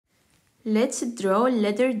Let's draw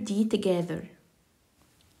letter D together.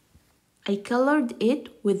 I colored it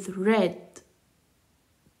with red.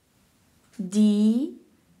 D,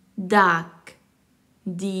 duck.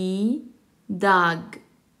 D, dog.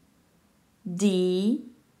 D,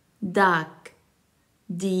 duck.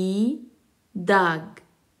 D, dog.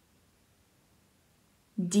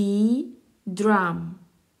 D, drum.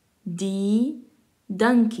 D,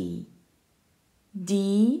 donkey.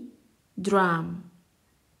 D, drum.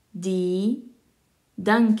 D,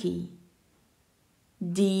 donkey.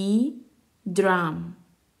 D, drum.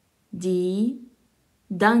 D,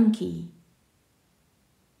 donkey.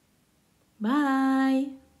 Bye.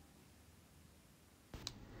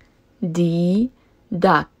 D,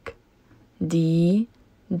 duck. D,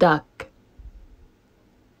 duck.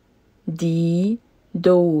 D,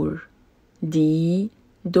 door. D,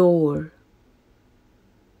 door.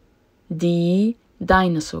 D,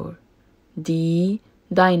 dinosaur. D,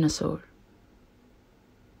 dinosaur.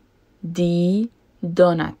 D,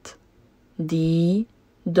 donut. D,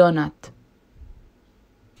 donut.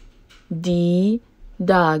 D,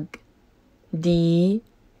 dog. D,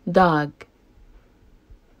 dog.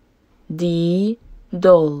 D,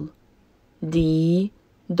 doll. D,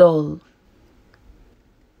 doll.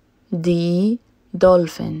 D,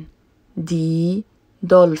 dolphin. D,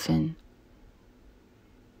 dolphin.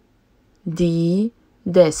 D,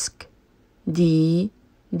 desk. D,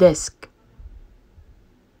 desk.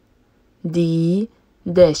 D,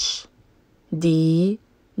 dish. D,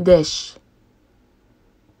 dish.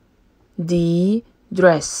 D,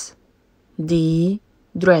 dress. D,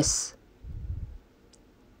 dress.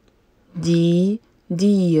 D,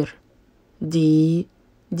 deer. D,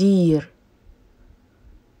 deer.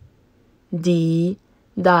 D,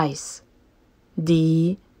 dice.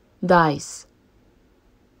 D, dice.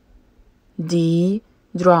 D,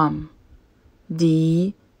 drum.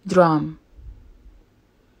 D, drum.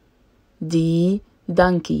 D,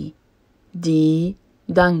 donkey. D,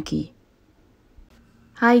 donkey.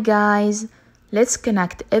 Hi guys, let's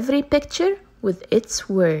connect every picture with its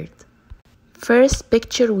word. First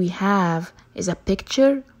picture we have is a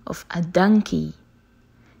picture of a donkey.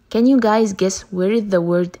 Can you guys guess where is the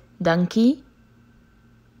word donkey?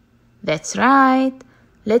 That's right,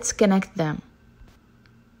 let's connect them.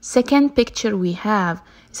 Second picture we have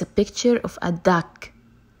is a picture of a duck.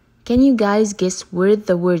 Can you guys guess where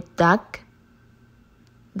the word duck?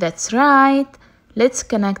 That's right, let's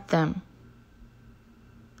connect them.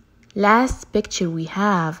 Last picture we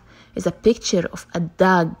have is a picture of a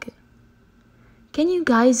dog. Can you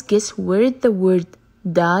guys guess where the word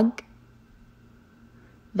dog?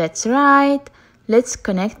 That's right, let's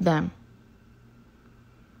connect them.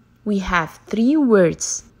 We have three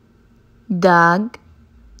words: dog,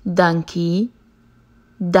 donkey,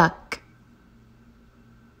 duck.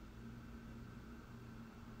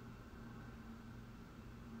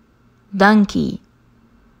 Donkey,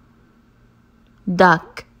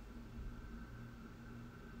 duck,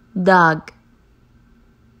 dog.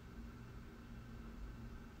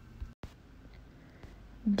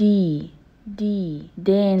 D,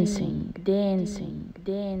 dancing, dancing,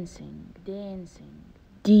 dancing, dancing.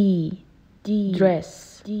 D,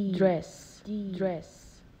 dress, dress,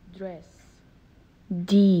 dress, dress.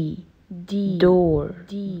 D, door,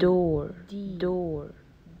 door, door,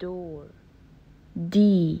 door.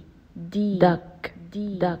 D, duck,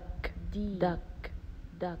 duck, duck,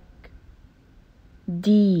 duck.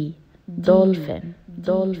 D, dolphin,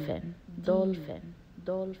 dolphin, dolphin,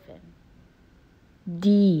 dolphin.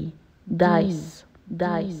 D, dice,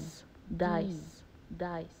 dice, dice,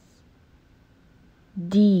 dice.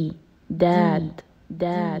 D, dad,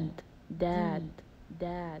 dad, dad,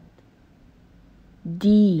 dad.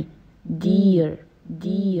 D, deer,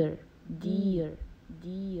 deer, deer,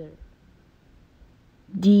 deer.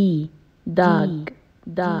 D, dog,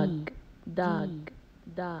 dog, dog,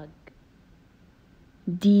 dog.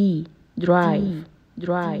 D, drive,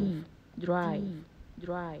 drive, drive,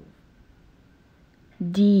 drive.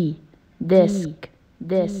 D, desk,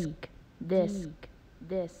 desk, desk,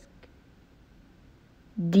 desk.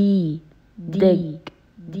 D, dig,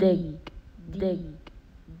 dig, dig,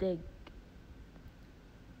 dig.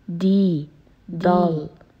 D, doll,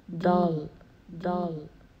 doll, doll,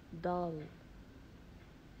 doll.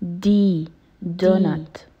 D,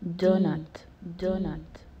 donut, donut,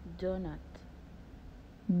 donut, donut.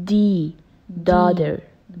 D, daughter,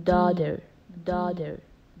 daughter, daughter,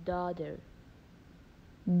 daughter.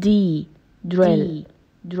 D, drill,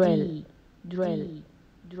 drill, drill,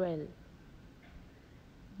 drill.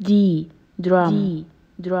 D, drum,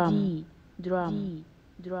 drum, drum,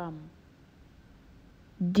 drum.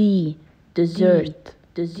 D, dessert,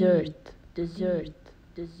 dessert, dessert,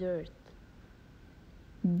 dessert.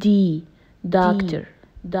 D, doctor,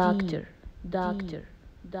 doctor, doctor,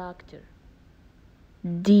 doctor.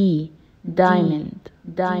 D, diamond,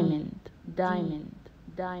 diamond, diamond,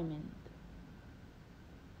 diamond.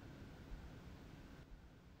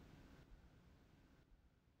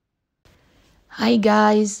 Hi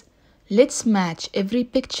guys, let's match every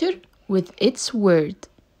picture with its word.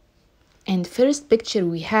 And first picture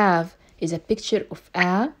we have is a picture of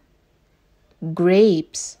a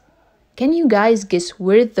grapes. Can you guys guess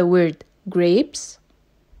where the word grapes?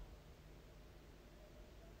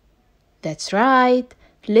 That's right,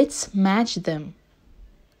 let's match them.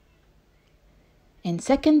 And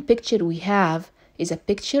second picture we have is a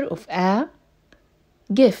picture of a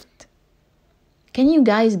gift. Can you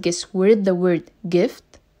guys guess where the word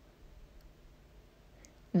gift?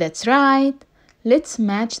 That's right, let's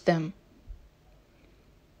match them.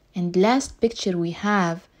 And last picture we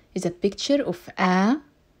have is a picture of a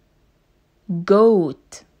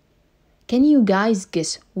goat. Can you guys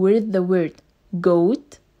guess where the word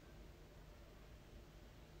goat?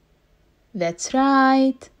 That's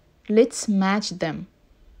right, let's match them.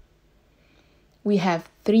 We have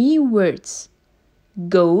three words: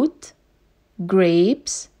 goat,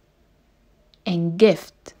 grapes, and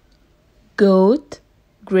gift. Goat,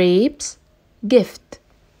 grapes, gift.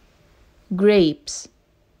 Grapes,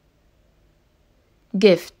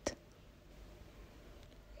 gift.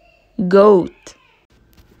 Goat.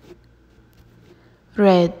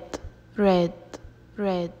 Red, red,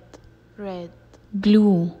 red, red.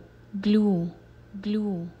 Blue, blue,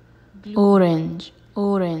 blue, blue. Orange,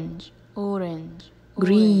 orange, orange.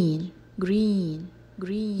 Green, green,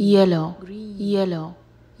 green. Yellow, yellow,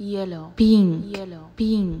 yellow. Pink,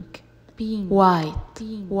 pink, pink. White,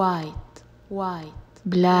 white, white.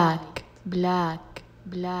 Black, black,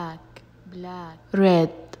 black, black.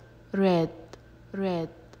 Red, red, red,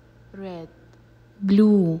 red.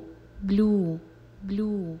 Blue, blue,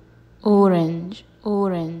 blue. Orange,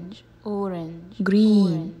 orange, orange.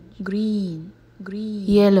 Green, green, green.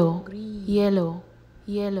 Yellow, yellow,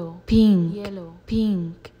 yellow. Pink,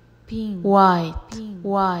 pink, pink. White,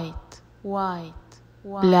 white, white.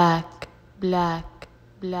 Black, black,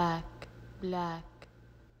 black, black.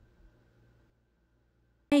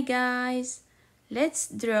 Hi guys, let's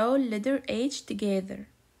draw letter H together.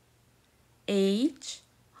 H,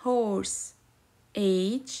 horse.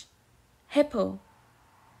 H, hippo.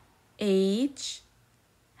 H,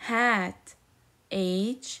 hat.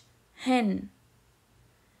 H, hen.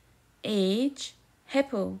 H,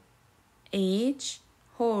 hippo. H,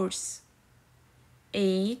 horse.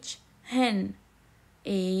 H, hen.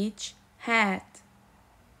 H, hat.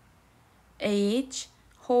 H,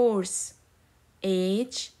 horse.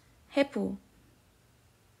 H, hippo.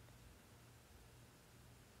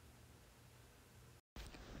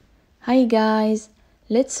 Hi guys,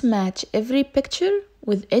 let's match every picture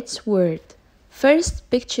with its word. First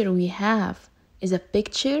picture we have is a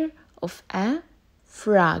picture of a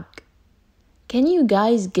frog. Can you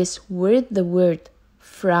guys guess where the word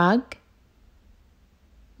frog?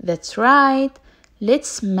 That's right,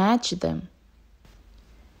 let's match them.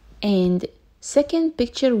 And second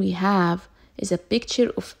picture we have is a picture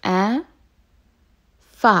of a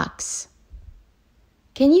fox.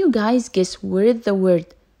 Can you guys guess where the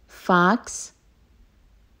word fox?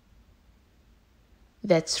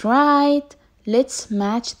 That's right, let's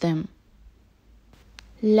match them.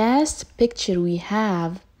 Last picture we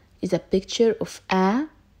have is a picture of a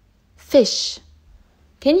fish.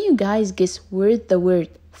 Can you guys guess where the word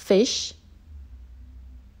fish?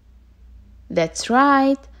 That's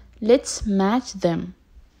right, let's match them.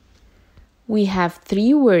 We have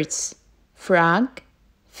three words: frog,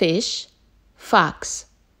 fish, fox.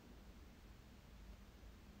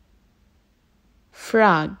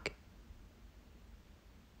 Frog,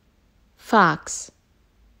 fox,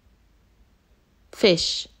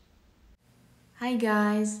 fish. Hi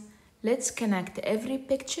guys, let's connect every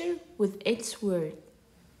picture with its word.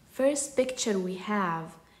 First picture we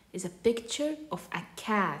have is a picture of a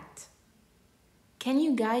cat. Can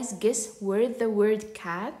you guys guess where the word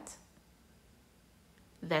cat?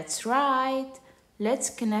 That's right, let's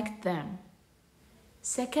connect them.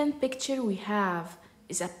 Second picture we have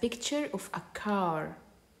is a picture of a car.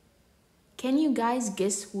 Can you guys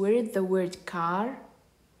guess where the word car?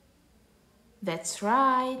 That's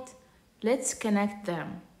right, let's connect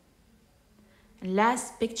them. And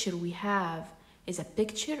last picture we have is a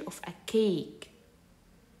picture of a cake.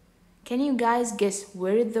 Can you guys guess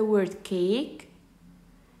where the word cake?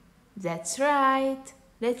 That's right,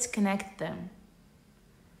 let's connect them.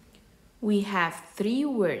 We have three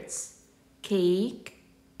words: cake,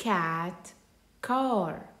 cat,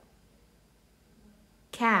 car,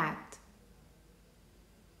 cat,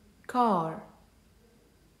 car,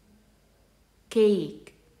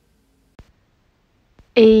 cake,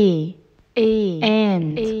 and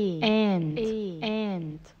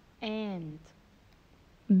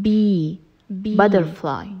B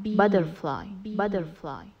butterfly, butterfly,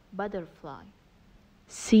 butterfly, butterfly.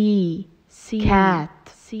 C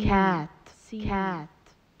cat, cat, cat,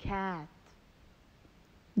 cat.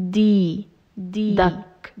 D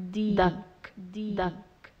duck, duck, duck,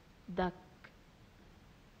 duck.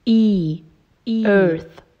 E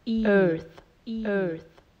earth, earth, earth,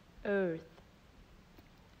 earth.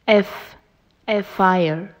 F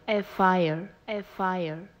fire, fire,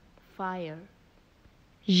 fire, fire.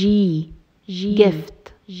 G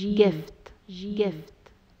gift, gift, gift,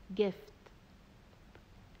 gift.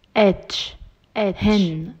 H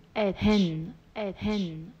hen, hen,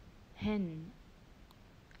 hen, hen.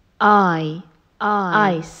 I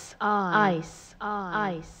ice, ice,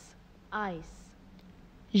 ice, ice.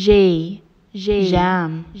 J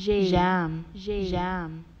jam, jam,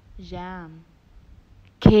 jam, jam.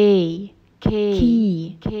 K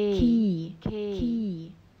key, key,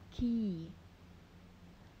 key, key.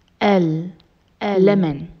 L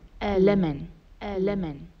lemon, lemon,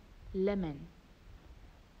 lemon, lemon.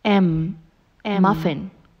 M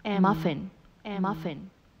muffin, muffin, muffin,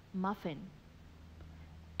 muffin.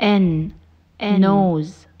 N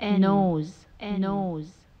nose, nose,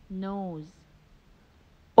 nose, nose.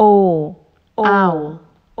 O owl,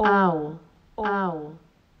 owl, owl,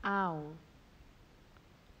 owl.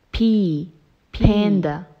 P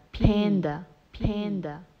panda, panda,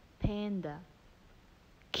 panda, panda.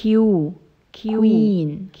 Q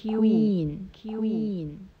queen, queen,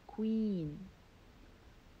 queen, queen.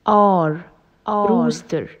 R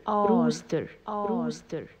rooster, rooster,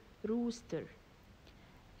 rooster, rooster.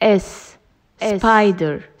 S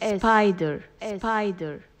spider, spider,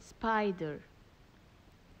 spider, spider.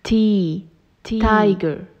 T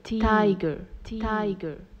tiger, tiger,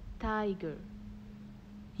 tiger, tiger.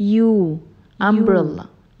 U umbrella,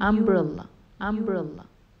 umbrella, umbrella,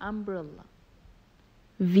 umbrella.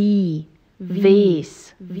 V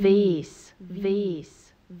vase, vase,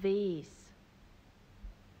 vase, vase.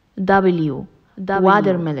 W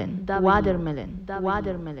watermelon, watermelon,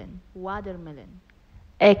 watermelon, watermelon.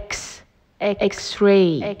 X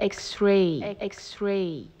X-ray, X-ray,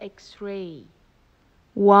 X-ray, X-ray.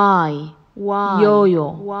 Y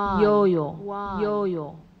yo-yo, yo-yo,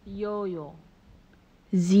 yo-yo, yo-yo.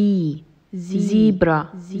 Z zebra,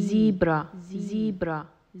 zebra, zebra,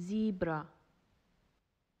 zebra.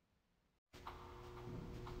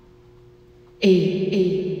 A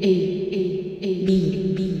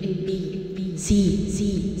B C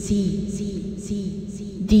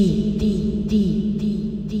D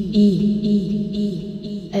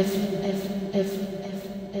F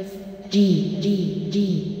G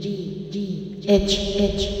H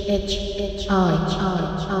I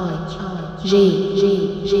J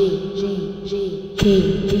K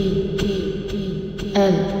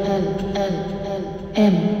L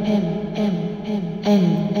M N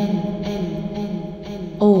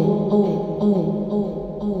O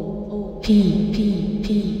P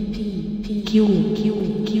Q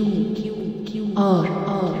R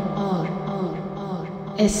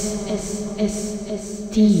S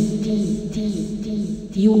T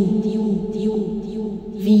U V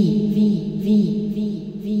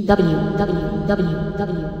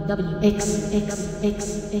W X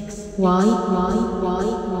Y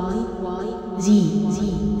Z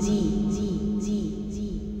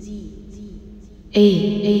A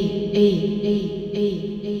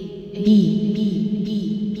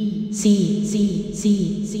B C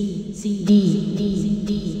D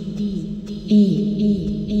E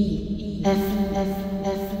F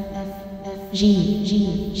G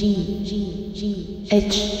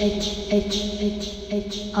H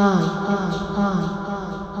I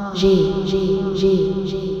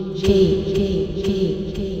J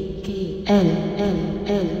K L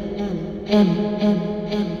M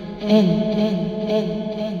N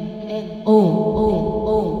O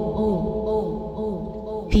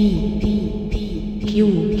P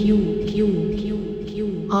Q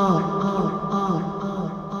R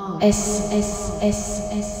S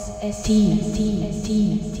T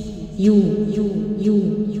U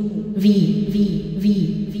V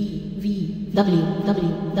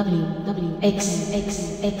W X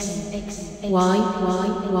Y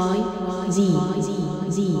Z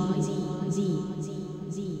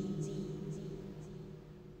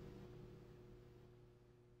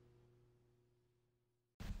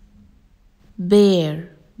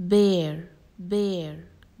bear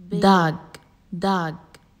dog, dog,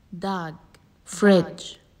 dog,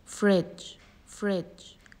 fridge, fridge,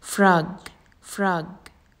 fridge, frog, frog,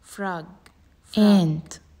 frog,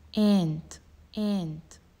 ant, ant,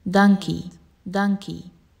 ant, donkey,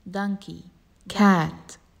 donkey, donkey,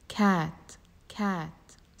 cat, cat, cat,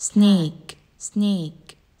 snake,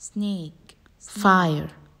 snake, snake, fire,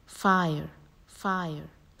 fire, fire,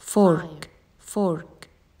 fork, fork,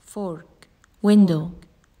 fork, window,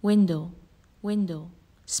 window, window,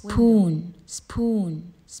 spoon,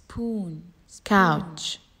 spoon, spoon,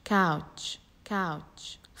 couch, couch,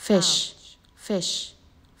 couch, fish, fish,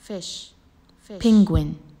 fish,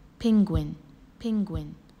 penguin, penguin,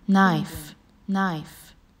 penguin, knife,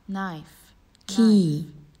 knife, knife, key,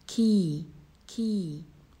 key, key,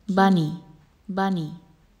 bunny, bunny,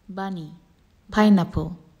 bunny,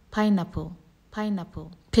 pineapple, pineapple,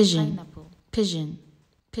 pineapple, pigeon, pigeon,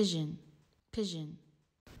 pigeon, pigeon.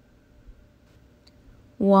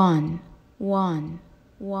 One, one,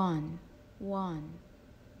 one, one.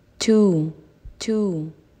 Two,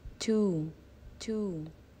 two, two, two.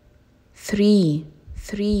 Three,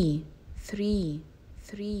 three, three,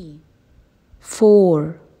 three.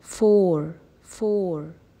 Four, four,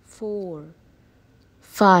 four, four.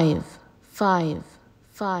 Five, five,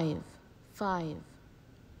 five, five.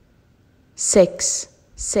 Six,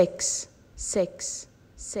 six, six,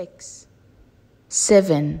 six.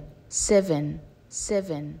 Seven, seven,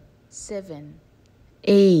 seven, seven.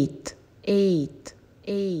 Eight, eight,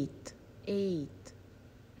 eight, eight.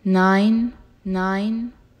 Nine,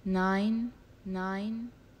 nine, nine, nine.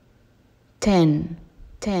 10,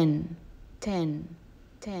 10, 10,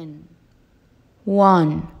 10.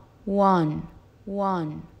 1, 1,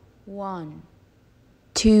 1, 1.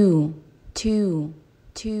 2, 2,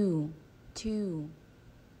 2, 2.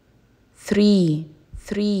 3,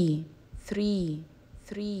 3, 3,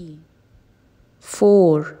 3.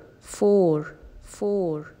 4, 4,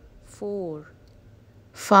 4, 4.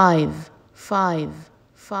 5, 5,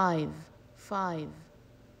 5, 5.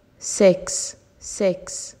 6,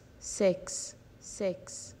 6, 6,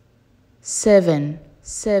 6. 7,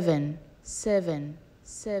 7, 7,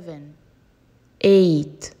 7.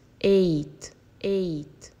 8, 8,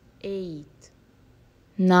 8, 8.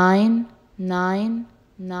 9, 9,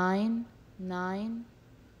 9, 9.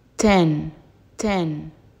 10,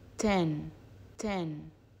 10, 10,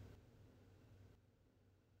 10.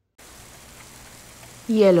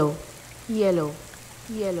 Yellow, yellow,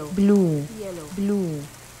 yellow. Blue, yellow, blue,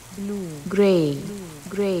 blue. Gray,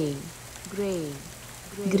 gray, gray.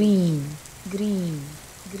 Green, green,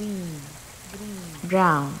 green, green.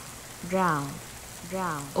 Brown, brown,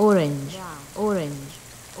 brown. Orange, orange,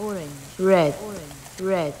 orange. Red,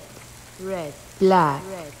 red, red. Black,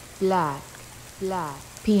 black, black.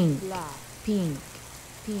 Pink, pink,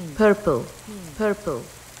 pink. Purple, purple,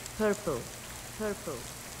 purple, purple.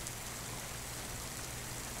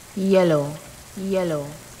 Yellow, yellow,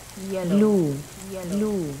 yellow. Blue,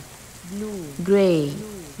 blue, blue. Gray,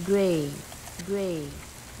 gray, gray,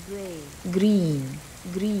 gray. Green,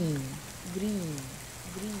 green, green,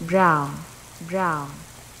 green. Brown, brown,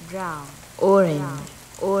 brown. Orange,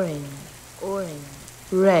 orange, orange.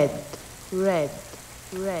 Red, red,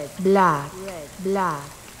 red. Black, black,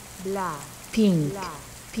 black. Pink,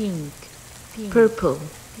 pink, pink. Purple,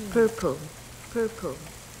 purple, purple,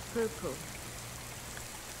 purple.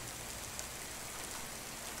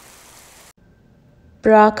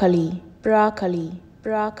 Broccoli, broccoli,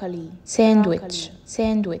 broccoli. Sandwich,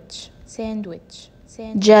 sandwich, sandwich.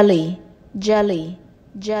 Jelly, jelly,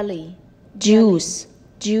 jelly. Juice,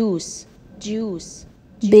 juice, juice.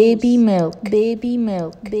 Baby milk, baby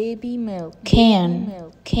milk, baby milk.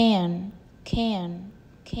 Can, can, can,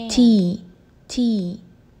 can. Tea, tea,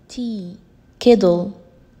 tea. Kettle,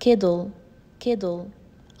 kettle, kettle.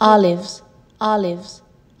 Olives, olives,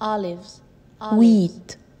 olives.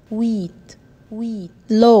 Wheat, wheat, wheat.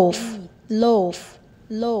 Loaf, loaf,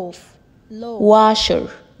 loaf, loaf. Washer,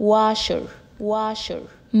 washer, washer.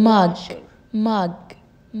 Mug, mug,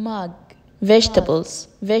 mug. Vegetables,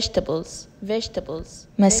 vegetables, vegetables.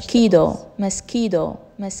 Mosquito, mosquito,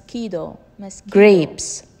 mosquito, mosquito.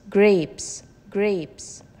 Grapes, grapes,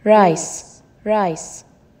 grapes. Rice, rice,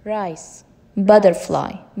 rice.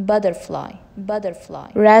 Butterfly, butterfly,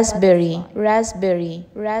 butterfly. Raspberry, raspberry,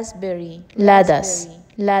 raspberry. Lettuce,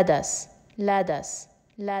 lettuce, lettuce,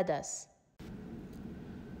 lettuce.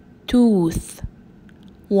 Tooth,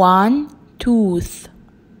 one tooth.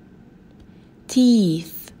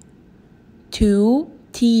 Teeth, two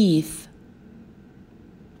teeth.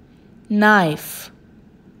 Knife,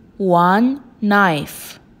 one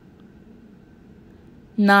knife.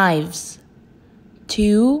 Knives,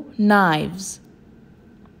 two knives.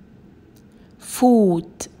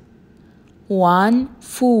 foot, 1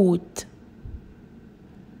 foot.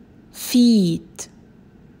 Feet,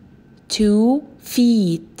 2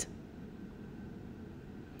 feet.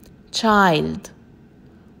 Child,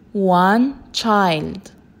 1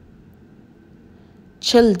 child.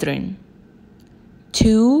 Children,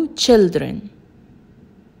 2 children.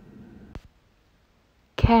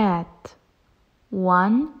 Cat,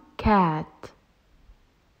 1 cat.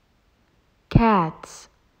 Cats,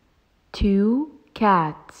 2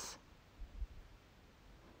 cats.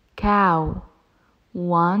 Cow,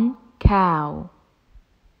 1 cow.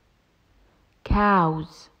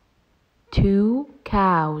 Cows, 2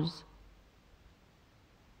 cows.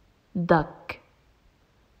 Duck,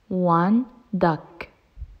 1 duck.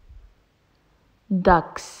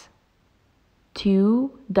 Ducks,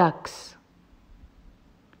 2 ducks.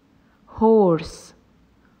 Horse,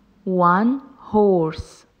 1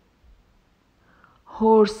 horse.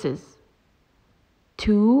 Horses,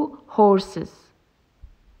 2 horses.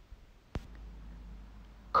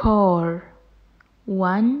 Car,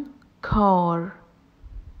 1 car.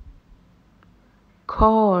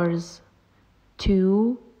 Cars,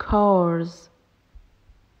 2 cars.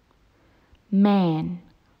 Man,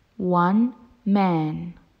 1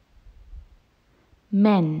 man.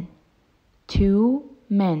 Men, 2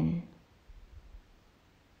 men.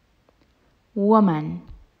 Woman,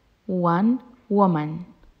 1 woman.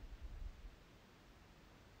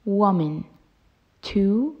 Woman,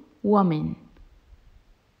 2 women.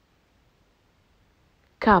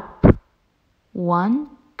 Cup, 1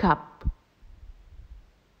 cup.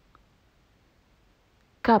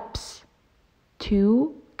 Cups,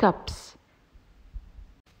 2 cups.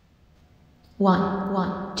 1,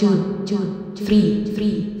 1, 2, 2, 3,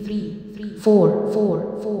 3, 3, 3, 4,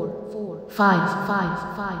 4, 4, 4, 5,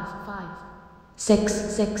 5, 5, 5, 6,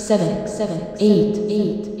 6, 7, 7, 8,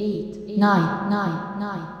 8, 8, 9, 9,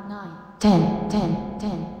 9, 9, 10, 10,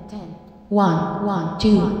 10, 10, 1, 1,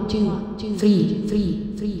 2, 2, 2, 3,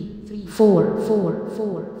 3, 3, 3, 4, 4,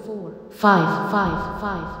 4, 4, 5, 5,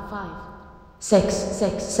 5, 5, 6,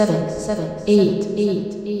 6, 7, 7, 8,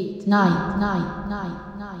 8, 8, 9, 9,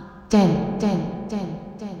 9, 9, 10, 10, 10,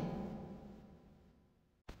 10.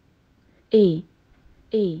 A,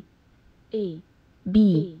 A, A,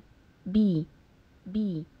 B, B,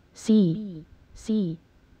 B, C, C,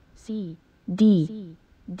 C, D,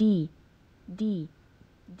 D, D,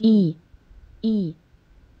 E, E,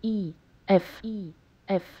 E, F,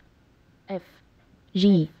 F, F,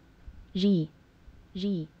 G, G,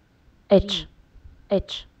 G, H,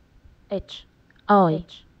 H, H, I,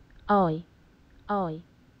 I, I,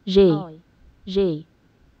 J, J,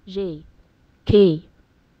 J, K,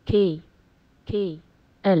 K, K,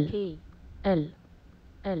 L, L,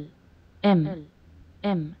 L, M,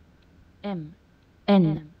 M, M,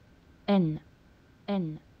 N, N,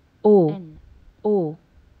 N, O, O,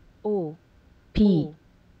 O, P,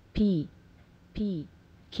 P, P,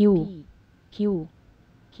 Q, Q,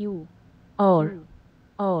 Q, R,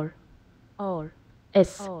 R, R,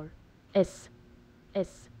 S, S,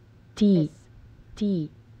 S, T, T,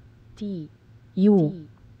 T, U,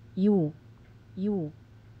 U, U,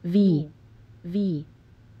 V, V,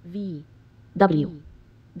 V, W,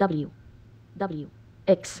 W, W,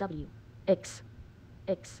 X, X,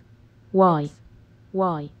 X, Y,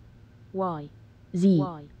 Y, Y, Z,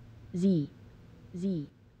 Z, Z,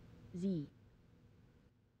 Z.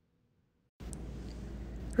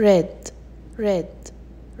 Red, red,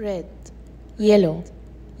 red. Yellow,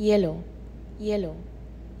 yellow, yellow.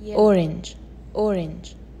 Orange,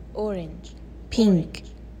 orange, orange. Pink,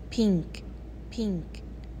 pink, pink.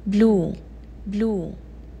 Blue, blue,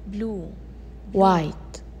 blue.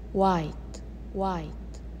 White, white, white.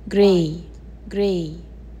 Gray, gray,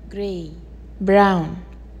 gray. Brown,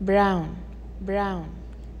 brown, brown.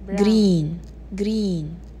 Green,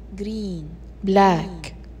 green, green.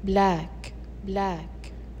 Black, black, black.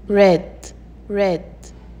 Red, red,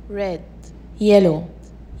 red. Yellow,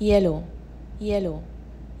 yellow, yellow.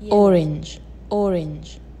 Orange,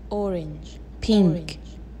 orange, orange. Pink,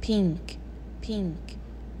 pink, pink.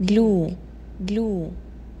 Blue, blue,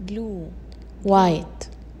 blue. White,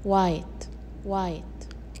 white, white.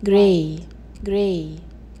 Gray, gray,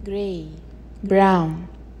 gray. Brown,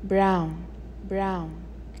 brown, brown.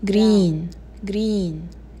 Green, green,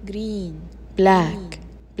 green. Black,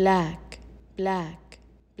 black, black,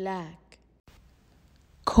 black.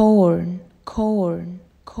 Corn, corn,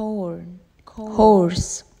 corn.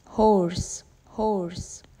 Horse, horse,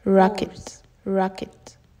 horse. Rocket,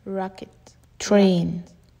 rocket, rocket. Train,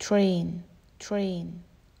 train, train.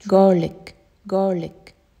 Garlic,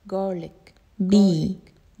 garlic, garlic. Bee,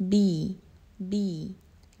 bee, bee.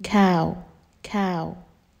 Cow, cow,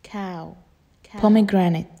 cow,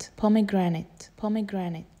 pomegranate, pomegranate,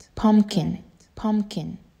 pomegranate, pumpkin,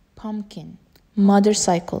 pumpkin, pumpkin,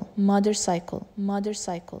 motorcycle, motorcycle,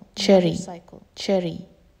 motorcycle, cherry, cherry,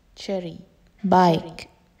 cherry, bike,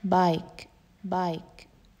 bike, bike,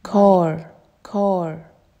 core, core,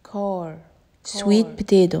 core, sweet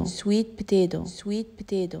potato, sweet potato, sweet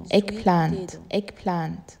potato, eggplant,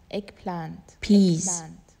 eggplant, eggplant, peas,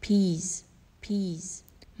 peas, peas,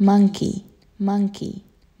 monkey, monkey,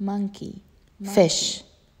 monkey, fish,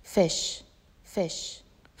 fish, fish,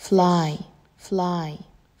 fly, fly,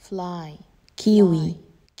 fly, kiwi,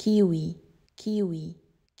 kiwi, kiwi,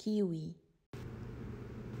 kiwi,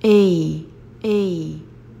 A, A,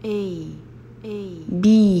 A, A,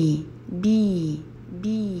 B, B,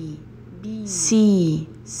 B, B, C,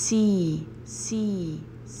 C, C,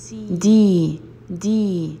 C, D,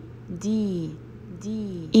 D, D,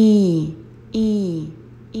 D, E, E,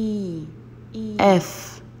 E, E,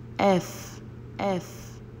 F, F,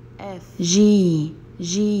 F, F, G,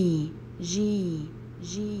 G, G,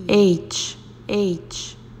 G, H,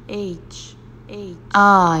 H, H, H,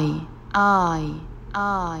 I,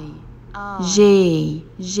 J,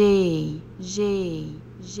 J, J,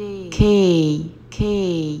 J, K,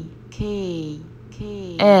 K, K,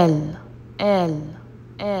 K, L, L,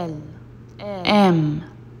 L, L, M,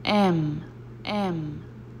 M, M,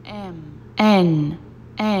 M, N,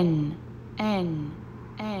 N, N,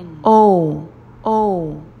 N, O,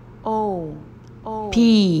 O, O, O,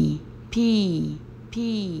 P, P,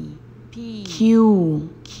 P, P, Q,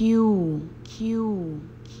 Q, Q,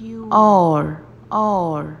 Q, R,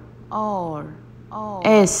 R, R, R,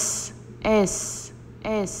 S, S,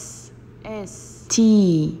 S, S,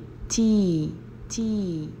 T, T,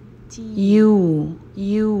 T, T, U,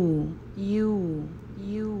 U, U,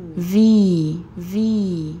 U, V,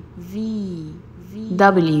 V, V, V,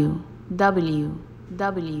 W, W,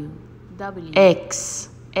 W, W, X,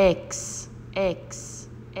 X, X,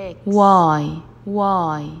 X, Y,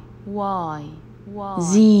 Y, Y, Y,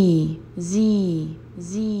 Z, Z,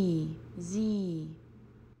 Z, Z,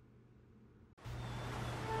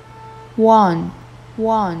 1,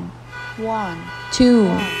 1, 1,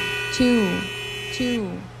 2, 2,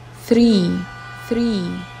 2, 3,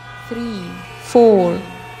 3, 3, 4,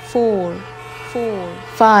 4, 4,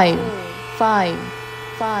 5, 5,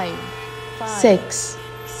 5, 6,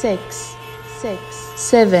 6, 6,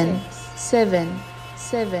 7, 7,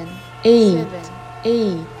 7, 8,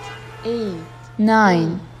 8, 8,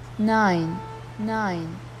 9, 9,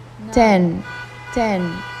 9, 10,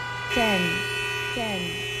 10, 10,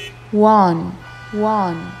 10, 1,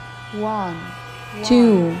 1, 1,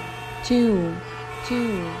 2, 2,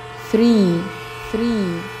 2, 3,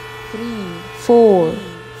 3, 3, 4,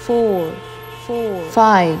 4, 4,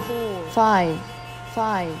 5, 5,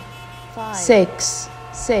 5, 6,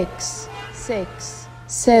 6, 6,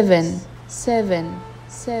 7, 7,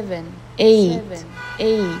 7, 8,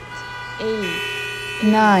 8, 8,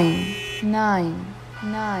 9, 9,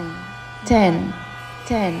 9, 10,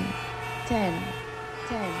 10, 10,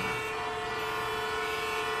 10.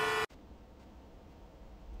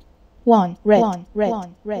 1 red, 1 red,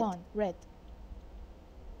 1 red, 1 red.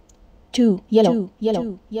 2 yellow, 2 yellow,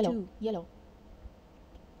 2 yellow, 2 yellow.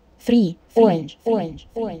 3 orange, orange,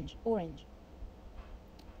 orange, orange.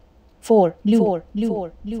 4 blue, 4 blue,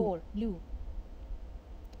 4 blue, 4 blue.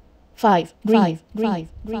 5 green, 5 green,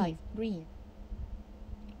 5 green.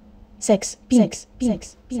 6 pink, 6 pink,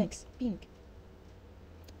 6 pink, 6 pink.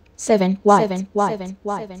 7 white, 7 white, 7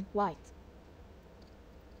 white, 7 white.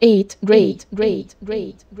 8 gray, gray,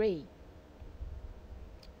 gray, gray.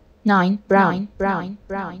 9 brown, brown,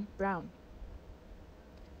 brown, brown.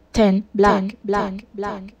 10 black, 10 black, 10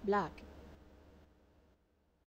 black, black.